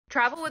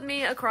Travel with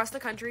me across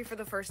the country for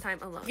the first time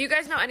alone. If you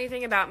guys know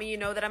anything about me, you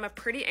know that I'm a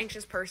pretty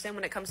anxious person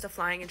when it comes to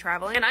flying and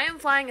traveling, and I am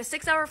flying a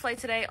 6-hour flight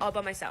today all by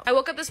myself. I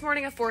woke up this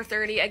morning at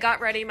 4:30, I got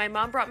ready, my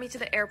mom brought me to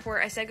the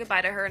airport, I said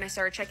goodbye to her, and I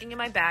started checking in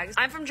my bags.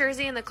 I'm from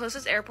Jersey, and the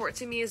closest airport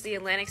to me is the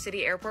Atlantic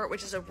City Airport,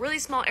 which is a really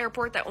small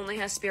airport that only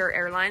has Spirit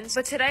Airlines.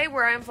 But today,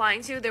 where I am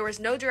flying to, there was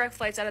no direct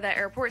flights out of that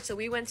airport, so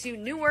we went to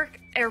Newark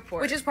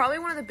Airport, which is probably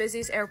one of the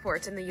busiest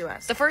airports in the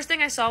US. The first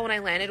thing I saw when I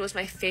landed was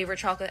my favorite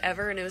chocolate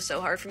ever, and it was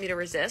so hard for me to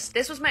resist.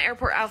 This was my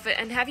airport outfit,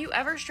 and have you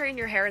ever straightened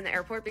your hair in the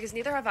airport? Because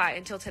neither have I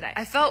until today.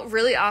 I felt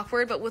really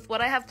awkward, but with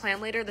what I have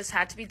planned later, this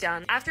had to be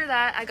done. After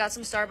that, I got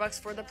some Starbucks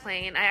for the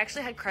plane. I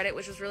actually had credit,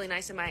 which was really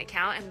nice in my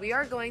account, and we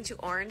are going to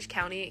Orange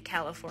County,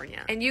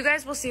 California. And you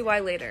guys will see why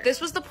later.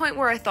 This was the point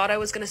where I thought I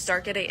was gonna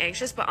start getting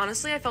anxious, but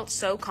honestly, I felt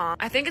so calm.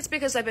 I think it's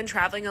because I've been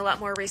traveling a lot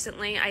more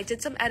recently. I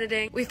did some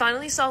editing. We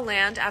finally saw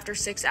land after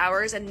 6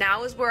 hours, and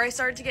now is where I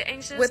started to get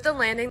anxious. With the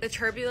landing, the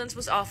turbulence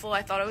was awful.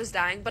 I thought I was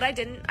dying, but I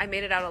didn't. I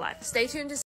made it out alive. Stay tuned to